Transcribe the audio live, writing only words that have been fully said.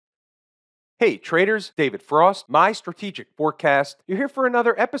Hey traders, David Frost, my strategic forecast. You're here for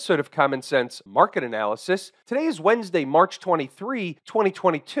another episode of Common Sense Market Analysis. Today is Wednesday, March 23,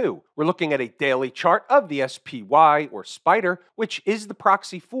 2022. We're looking at a daily chart of the SPY or Spider, which is the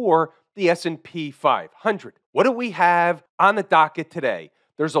proxy for the S&P 500. What do we have on the docket today?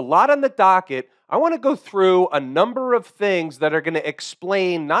 There's a lot on the docket. I want to go through a number of things that are going to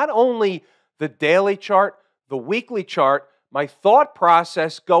explain not only the daily chart, the weekly chart, my thought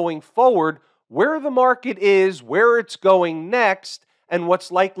process going forward, where the market is, where it's going next, and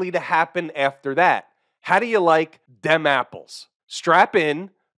what's likely to happen after that. How do you like dem apples? Strap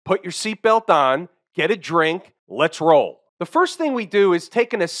in, put your seatbelt on, get a drink, let's roll. The first thing we do is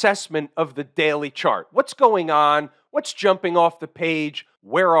take an assessment of the daily chart. What's going on? What's jumping off the page?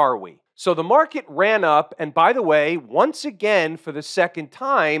 Where are we? So the market ran up, and by the way, once again, for the second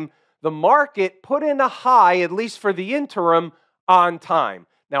time, the market put in a high, at least for the interim, on time.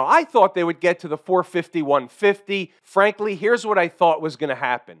 Now, I thought they would get to the 450-150. Frankly, here's what I thought was going to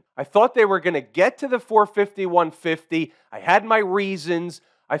happen. I thought they were going to get to the 450-150. I had my reasons.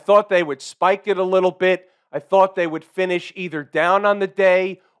 I thought they would spike it a little bit. I thought they would finish either down on the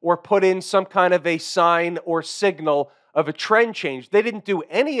day or put in some kind of a sign or signal of a trend change. They didn't do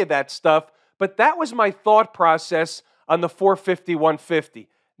any of that stuff, but that was my thought process on the 450-150.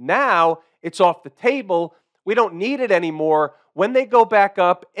 Now, it's off the table. We don't need it anymore. When they go back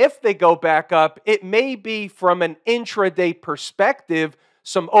up, if they go back up, it may be from an intraday perspective,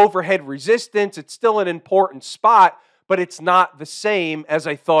 some overhead resistance. It's still an important spot, but it's not the same as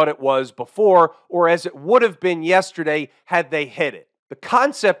I thought it was before or as it would have been yesterday had they hit it. The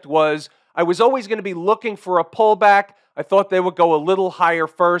concept was I was always going to be looking for a pullback. I thought they would go a little higher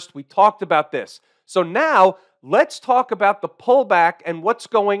first. We talked about this. So now let's talk about the pullback and what's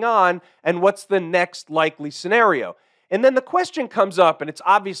going on and what's the next likely scenario. And then the question comes up, and it's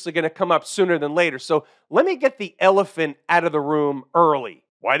obviously going to come up sooner than later. So let me get the elephant out of the room early.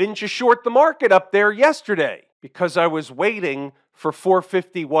 Why didn't you short the market up there yesterday? Because I was waiting for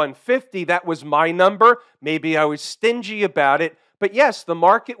 450-150. That was my number. Maybe I was stingy about it. But yes, the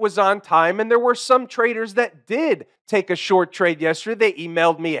market was on time, and there were some traders that did take a short trade yesterday. They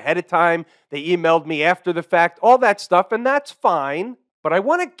emailed me ahead of time. They emailed me after the fact, all that stuff, and that's fine. But I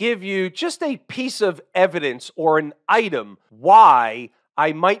want to give you just a piece of evidence or an item why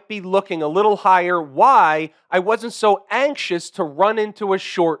I might be looking a little higher, why I wasn't so anxious to run into a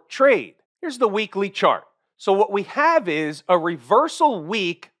short trade. Here's the weekly chart. So what we have is a reversal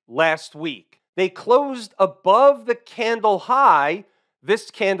week last week. They closed above the candle high,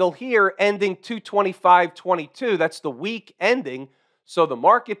 this candle here ending 225.22. That's the week ending. So the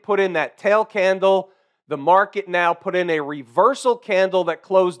market put in that tail candle. The market now put in a reversal candle that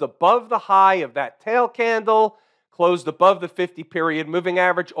closed above the high of that tail candle, closed above the 50-period moving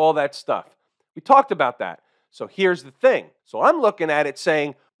average, all that stuff. We talked about that. So here's the thing. So I'm looking at it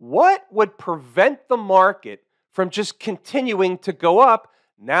saying, what would prevent the market from just continuing to go up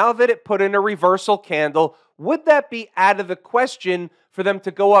now that it put in a reversal candle? Would that be out of the question for them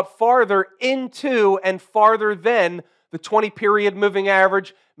to go up farther into and farther than the 20-period moving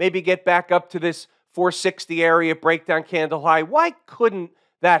average, maybe get back up to this 460 area, breakdown candle high? Why couldn't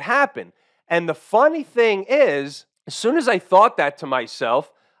that happen? And the funny thing is, as soon as I thought that to myself,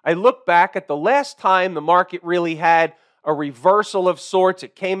 I looked back at the last time the market really had a reversal of sorts.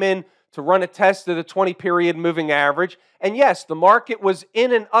 It came in to run a test of the 20-period moving average. And yes, the market was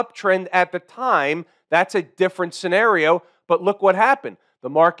in an uptrend at the time. That's a different scenario. But look what happened. The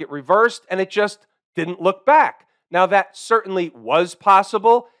market reversed and it just didn't look back. Now, that certainly was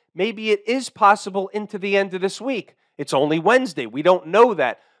possible. Maybe it is possible into the end of this week. It's only Wednesday. We don't know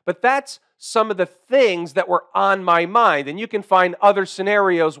that. But that's some of the things that were on my mind. And you can find other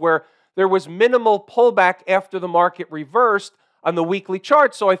scenarios where there was minimal pullback after the market reversed on the weekly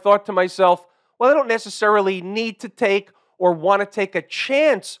chart. So I thought to myself, well, I don't necessarily need to take or want to take a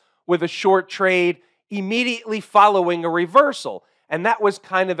chance with a short trade immediately following a reversal. And that was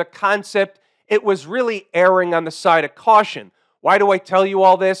kind of the concept. It was really erring on the side of caution. Why do I tell you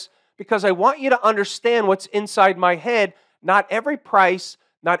all this? Because I want you to understand what's inside my head. Not every price,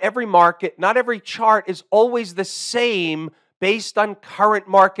 not every market, not every chart is always the same based on current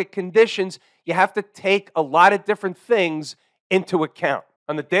market conditions. You have to take a lot of different things into account.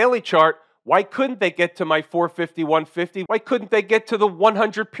 On the daily chart, why couldn't they get to my 450-150? Why couldn't they get to the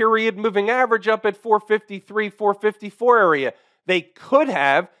 100-period moving average up at 453, 454 area? They could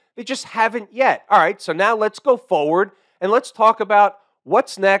have. They just haven't yet. All right, so now let's go forward and let's talk about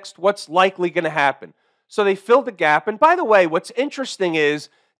what's next, what's likely going to happen. So they filled the gap. And by the way, what's interesting is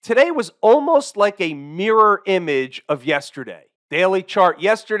today was almost like a mirror image of yesterday. Daily chart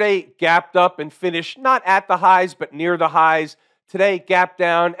yesterday gapped up and finished not at the highs, but near the highs. Today, gapped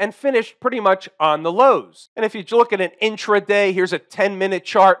down and finished pretty much on the lows. And if you look at an intraday, here's a 10-minute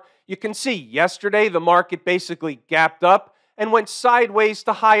chart. You can see yesterday the market basically gapped up and went sideways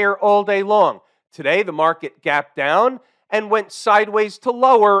to higher all day long. Today, the market gapped down and went sideways to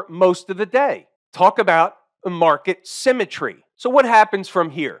lower most of the day. Talk about market symmetry. So what happens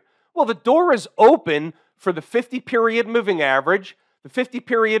from here? Well, the door is open for the 50-period moving average. The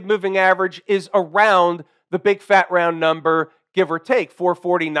 50-period moving average is around the big fat round number, give or take,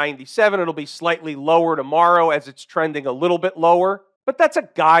 440.97. It'll be slightly lower tomorrow as it's trending a little bit lower. But that's a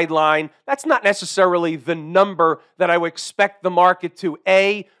guideline. That's not necessarily the number that I would expect the market to,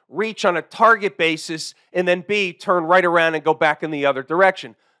 A, reach on a target basis, and then B, turn right around and go back in the other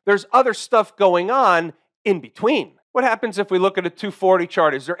direction. There's other stuff going on in between. What happens if we look at a 240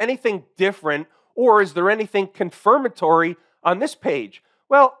 chart? Is there anything different, or is there anything confirmatory on this page?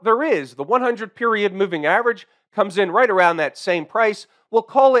 Well, there is. The 100-period moving average comes in right around that same price. We'll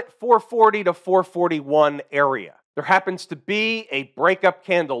call it 440 to 441 area. There happens to be a breakup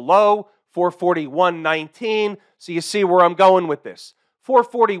candle low, 441.19. So you see where I'm going with this.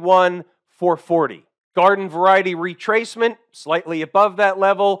 441, 440. Garden variety retracement, slightly above that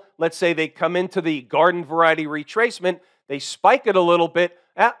level. Let's say they come into the garden variety retracement. They spike it a little bit.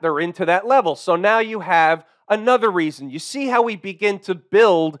 They're into that level. So now you have another reason. You see how we begin to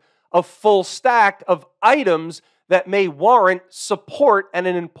build a full stack of items that may warrant support in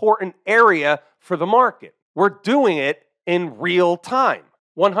an important area for the market. We're doing it in real time.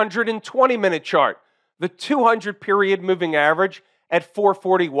 120-minute chart. The 200-period moving average at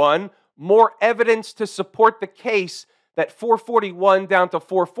 441. More evidence to support the case that 441 down to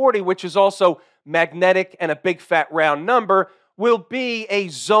 440, which is also magnetic and a big fat round number, will be a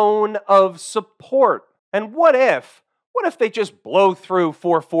zone of support. And what if they just blow through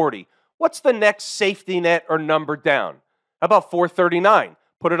 440? What's the next safety net or number down? How about 439?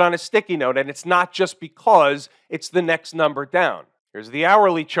 Put it on a sticky note, and it's not just because it's the next number down. Here's the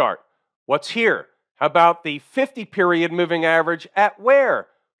hourly chart. What's here? How about the 50-period moving average at where?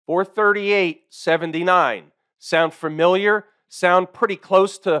 438.79. Sound familiar? Sound pretty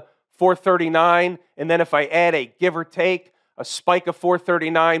close to 439. And then if I add a give or take, a spike of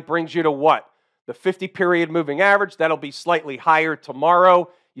 439 brings you to what? The 50-period moving average. That'll be slightly higher tomorrow.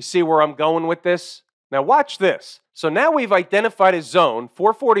 You see where I'm going with this? Now watch this. So now we've identified a zone,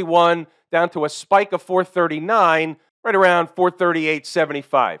 441 down to a spike of 439, right around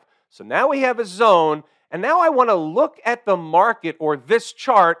 438.75. So now we have a zone, and now I want to look at the market or this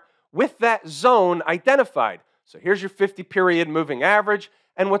chart with that zone identified. So here's your 50-period moving average.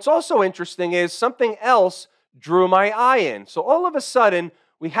 And what's also interesting is something else drew my eye in. So all of a sudden,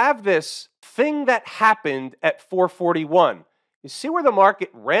 we have this thing that happened at 441. You see where the market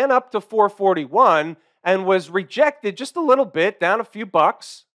ran up to 441 and was rejected just a little bit, down a few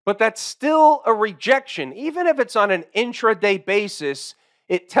bucks. But that's still a rejection. Even if it's on an intraday basis,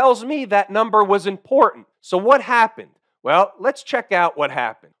 it tells me that number was important. So what happened? Well, let's check out what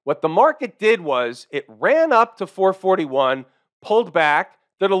happened. What the market did was it ran up to 441, pulled back,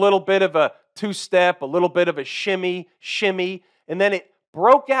 did a little bit of a two-step, a little bit of a shimmy, and then it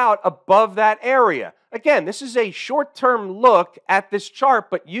broke out above that area. Again, this is a short-term look at this chart,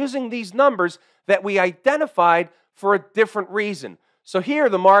 but using these numbers that we identified for a different reason. So here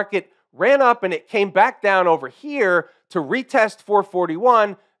the market ran up and it came back down over here to retest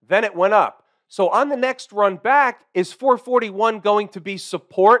 441, then it went up. So on the next run back, is 441 going to be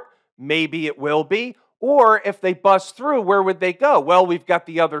support? Maybe it will be. Or if they bust through, where would they go? Well, we've got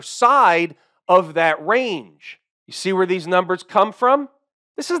the other side of that range. You see where these numbers come from?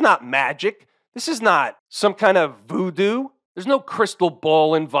 This is not magic. This is not some kind of voodoo. There's no crystal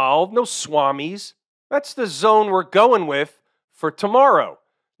ball involved, no swamis. That's the zone we're going with for tomorrow.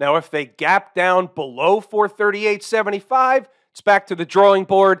 Now, if they gap down below 438.75, it's back to the drawing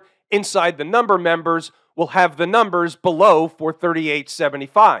board. Inside the number members, we'll have the numbers below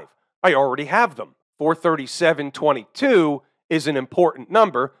 438.75. I already have them. 437.22 is an important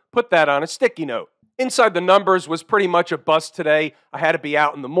number. Put that on a sticky note. Inside the numbers was pretty much a bust today. I had to be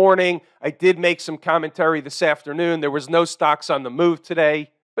out in the morning. I did make some commentary this afternoon. There was no stocks on the move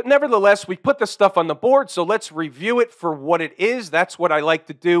today. But nevertheless, we put the stuff on the board, so let's review it for what it is. That's what I like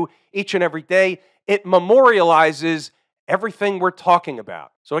to do each and every day. It memorializes everything we're talking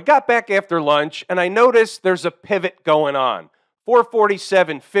about. So I got back after lunch, and I noticed there's a pivot going on.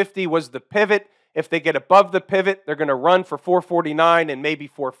 447.50 was the pivot. If they get above the pivot, they're going to run for 449 and maybe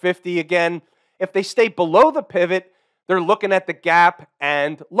 450 again. If they stay below the pivot, they're looking at the gap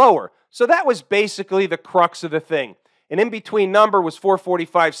and lower. So that was basically the crux of the thing. An in-between number was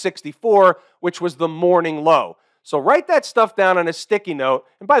 445.64, which was the morning low. So write that stuff down on a sticky note.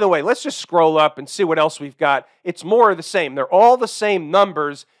 And by the way, let's just scroll up and see what else we've got. It's more of the same. They're all the same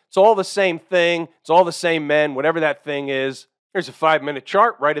numbers. It's all the same thing. It's all the same men, whatever that thing is. Here's a 5-minute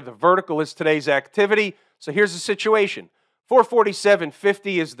chart. Right at the vertical is today's activity. So here's the situation.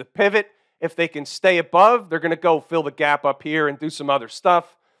 447.50 is the pivot. If they can stay above, they're going to go fill the gap up here and do some other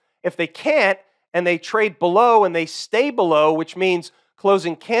stuff. If they can't and they trade below and they stay below, which means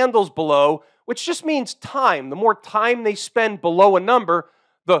closing candles below, which just means time. The more time they spend below a number,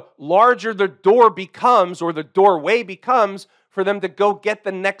 the larger the door becomes or the doorway becomes for them to go get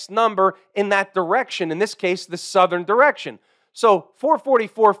the next number in that direction, in this case, the southern direction. So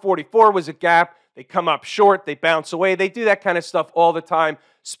 444.44 was a gap. They come up short, they bounce away. They do that kind of stuff all the time,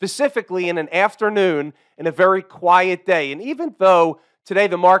 specifically in an afternoon in a very quiet day. And even though today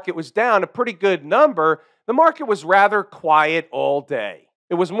the market was down a pretty good number, the market was rather quiet all day.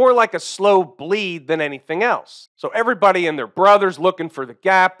 It was more like a slow bleed than anything else. So everybody and their brother's looking for the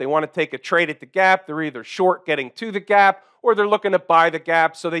gap. They want to take a trade at the gap. They're either short getting to the gap or they're looking to buy the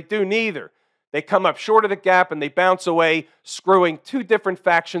gap, so they do neither. They come up short of the gap and they bounce away, screwing two different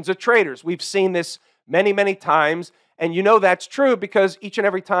factions of traders. We've seen this many, many times, and you know that's true because each and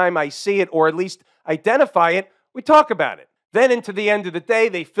every time I see it or at least identify it, we talk about it. Then into the end of the day,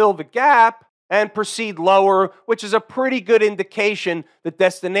 they fill the gap and proceed lower, which is a pretty good indication the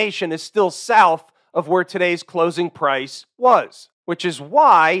destination is still south of where today's closing price was, which is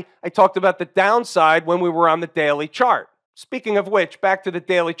why I talked about the downside when we were on the daily chart. Speaking of which, back to the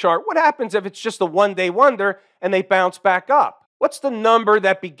daily chart, what happens if it's just a one-day wonder and they bounce back up? What's the number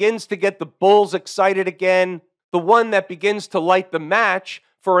that begins to get the bulls excited again? The one that begins to light the match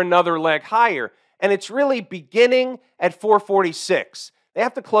for another leg higher. And it's really beginning at 446. They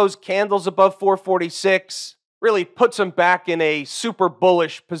have to close candles above 446, really puts them back in a super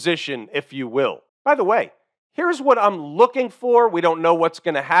bullish position, if you will. By the way, here's what I'm looking for. We don't know what's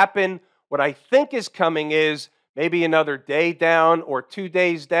going to happen. What I think is coming is maybe another day down or 2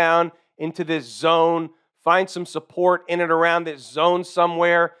 days down into this zone, find some support in and around this zone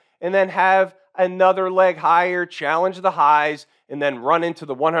somewhere, and then have another leg higher, challenge the highs, and then run into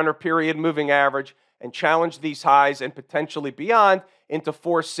the 100-period moving average and challenge these highs and potentially beyond into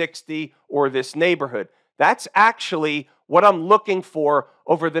 460 or this neighborhood. That's actually what I'm looking for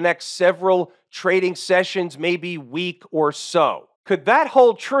over the next several trading sessions, maybe week or so. Could that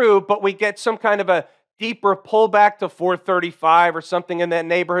hold true, but we get some kind of a deeper pullback to 435 or something in that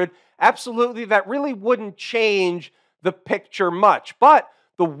neighborhood? Absolutely, that really wouldn't change the picture much. But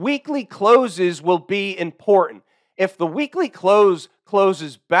the weekly closes will be important. If the weekly close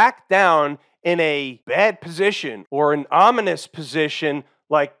closes back down in a bad position or an ominous position,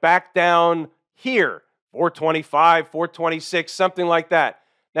 like back down here, 425, 426, something like that.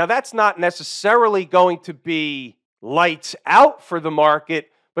 Now, that's not necessarily going to be lights out for the market,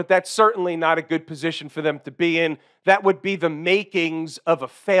 but that's certainly not a good position for them to be in. That would be the makings of a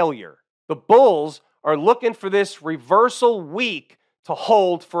failure. The bulls are looking for this reversal week to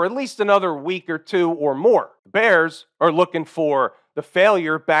hold for at least another week or two or more. The bears are looking for the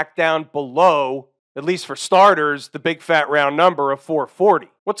failure back down below, at least for starters, the big fat round number of 440.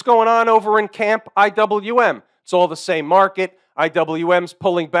 What's going on over in camp IWM? It's all the same market. IWM's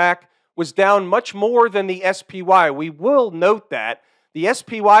pulling back, was down much more than the SPY. We will note that. The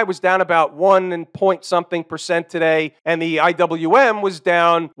SPY was down about 1% today, and the IWM was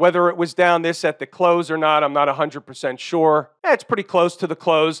down, whether it was down this at the close or not, I'm not 100% sure. It's pretty close to the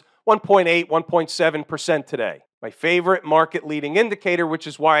close, 1.8, 1.7% today. My favorite market leading indicator, which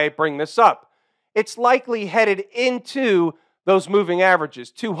is why I bring this up. It's likely headed into those moving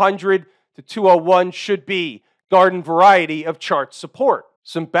averages. 200 to 201 should be garden variety of chart support.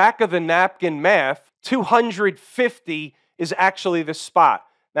 Some back of the napkin math, 250 is actually the spot.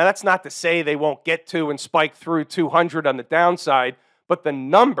 Now, that's not to say they won't get to and spike through 200 on the downside, but the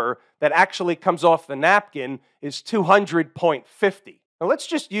number that actually comes off the napkin is 200.50. Now, let's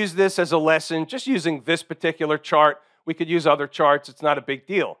just use this as a lesson, just using this particular chart. We could use other charts. It's not a big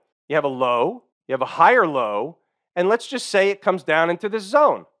deal. You have a low, you have a higher low, and let's just say it comes down into this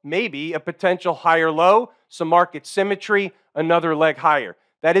zone. Maybe a potential higher low, some market symmetry, another leg higher.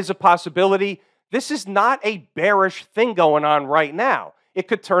 That is a possibility. This is not a bearish thing going on right now. It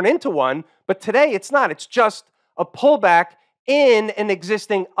could turn into one, but today it's not. It's just a pullback in an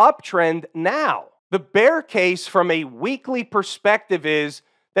existing uptrend now. The bear case from a weekly perspective is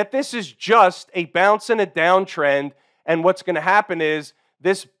that this is just a bounce and a downtrend, and what's going to happen is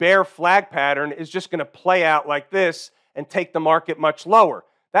this bear flag pattern is just going to play out like this and take the market much lower.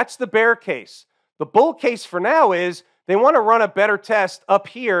 That's the bear case. The bull case for now is They want to run a better test up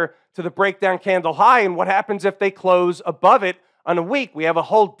here to the breakdown candle high. And what happens if they close above it on a week? We have a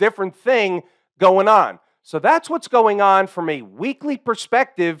whole different thing going on. So that's what's going on from a weekly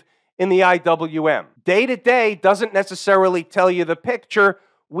perspective in the IWM. Day to day doesn't necessarily tell you the picture.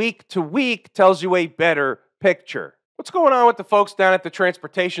 Week to week tells you a better picture. What's going on with the folks down at the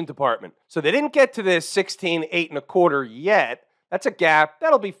transportation department? So they didn't get to this 16.825 yet. That's a gap.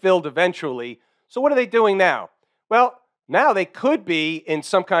 That'll be filled eventually. So what are they doing now? Well, now they could be in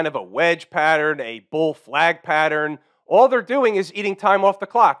some kind of a wedge pattern, a bull flag pattern. All they're doing is eating time off the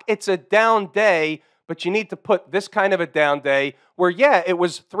clock. It's a down day, but you need to put this kind of a down day where, yeah, it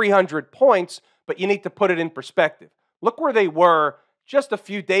was 300 points, but you need to put it in perspective. Look where they were just a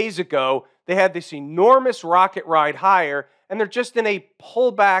few days ago. They had this enormous rocket ride higher, and they're just in a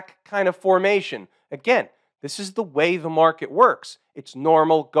pullback kind of formation. Again, this is the way the market works. It's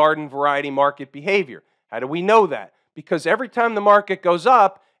normal garden variety market behavior. How do we know that? Because every time the market goes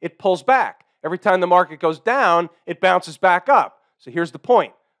up, it pulls back. Every time the market goes down, it bounces back up. So here's the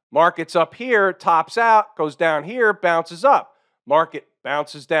point. Market's up here, tops out, goes down here, bounces up. Market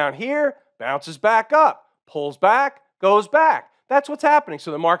bounces down here, bounces back up, pulls back, goes back. That's what's happening.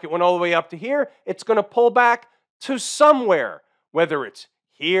 So the market went all the way up to here. It's going to pull back to somewhere, whether it's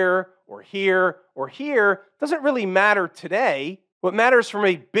here or here or here. Doesn't really matter today. What matters from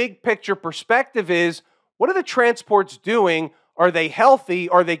a big picture perspective is, what are the transports doing? Are they healthy?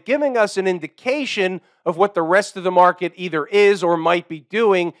 Are they giving us an indication of what the rest of the market either is or might be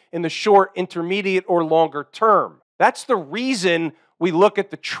doing in the short, intermediate, or longer term? That's the reason we look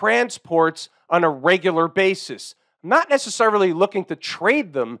at the transports on a regular basis. I'm not necessarily looking to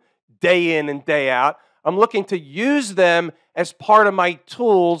trade them day in and day out. I'm looking to use them as part of my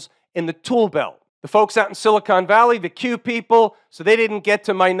tools in the tool belt. The folks out in Silicon Valley, the Q people, so they didn't get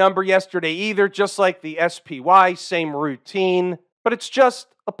to my number yesterday either, just like the SPY, same routine. But it's just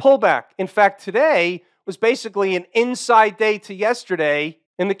a pullback. In fact, today was basically an inside day to yesterday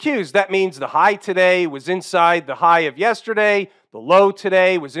in the Qs. That means the high today was inside the high of yesterday. The low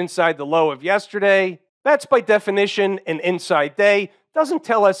today was inside the low of yesterday. That's by definition an inside day. Doesn't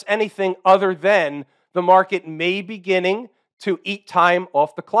tell us anything other than the market may be beginning to eat time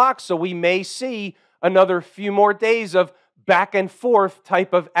off the clock. So we may see another few more days of back and forth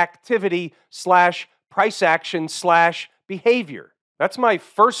type of activity / price action / behavior. That's my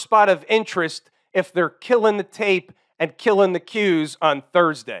first spot of interest if they're killing the tape and killing the Qs on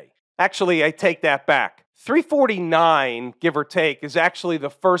Thursday. Actually, I take that back. 349, give or take, is actually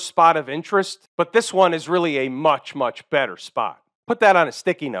the first spot of interest, but this one is really a much, much better spot. Put that on a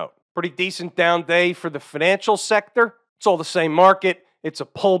sticky note. Pretty decent down day for the financial sector. It's all the same market. It's a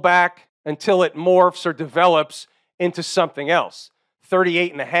pullback until it morphs or develops into something else.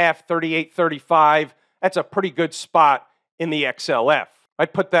 38.5, 38.35, that's a pretty good spot in the XLF.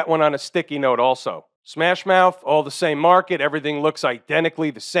 I'd put that one on a sticky note also. Smash mouth, all the same market. Everything looks identically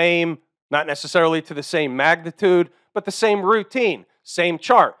the same. Not necessarily to the same magnitude, but the same routine, same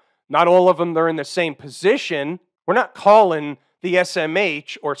chart. Not all of them are in the same position. We're not calling the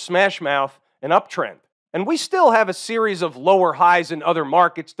SMH or smash mouth an uptrend. And we still have a series of lower highs in other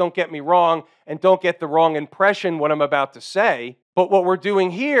markets, don't get me wrong, and don't get the wrong impression what I'm about to say. But what we're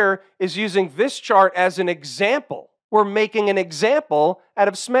doing here is using this chart as an example. We're making an example out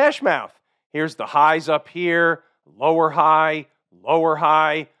of smash mouth. Here's the highs up here, lower high, lower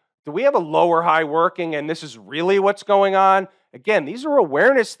high. Do we have a lower high working and this is really what's going on? Again, these are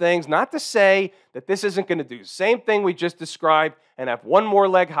awareness things, not to say that this isn't going to do the same thing we just described and have one more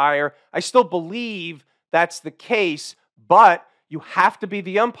leg higher. I still believe that's the case, but you have to be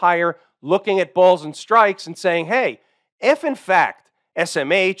the umpire looking at balls and strikes and saying, hey, if in fact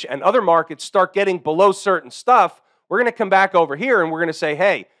SMH and other markets start getting below certain stuff, we're going to come back over here and we're going to say,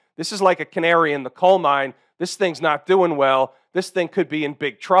 hey, this is like a canary in the coal mine. This thing's not doing well. This thing could be in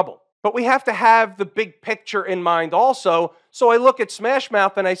big trouble. But we have to have the big picture in mind also. So I look at smash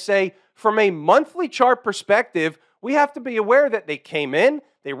mouth and I say, from a monthly chart perspective, we have to be aware that they came in,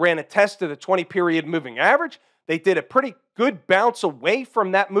 they ran a test of the 20-period moving average, they did a pretty good bounce away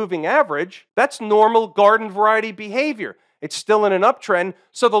from that moving average. That's normal garden variety behavior. It's still in an uptrend,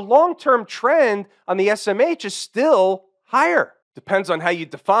 so the long-term trend on the SMH is still higher. Depends on how you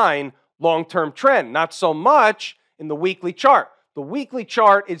define long-term trend, not so much in the weekly chart. The weekly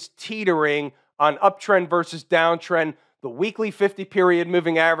chart is teetering on uptrend versus downtrend. The weekly 50-period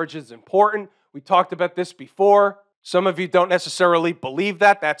moving average is important. We talked about this before. Some of you don't necessarily believe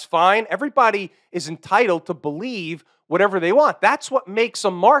that. That's fine. Everybody is entitled to believe whatever they want. That's what makes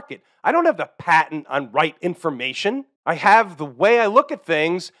a market. I don't have the patent on right information. I have the way I look at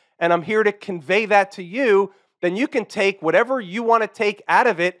things, and I'm here to convey that to you then you can take whatever you want to take out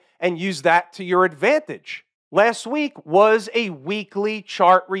of it and use that to your advantage. Last week was a weekly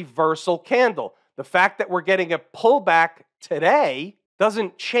chart reversal candle. The fact that we're getting a pullback today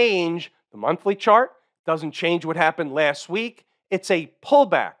doesn't change the monthly chart, doesn't change what happened last week. It's a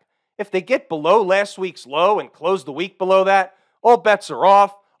pullback. If they get below last week's low and close the week below that, all bets are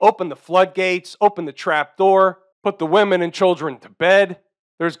off. Open the floodgates, open the trap door, put the women and children to bed.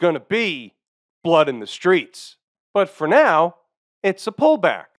 There's going to be blood in the streets. But for now, it's a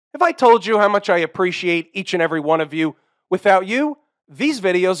pullback. If I told you how much I appreciate each and every one of you, without you, these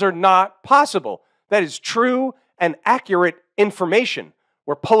videos are not possible. That is true and accurate information.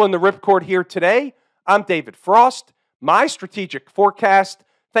 We're pulling the ripcord here today. I'm David Frost, my strategic forecast.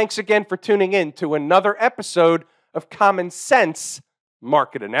 Thanks again for tuning in to another episode of Common Sense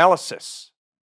Market Analysis.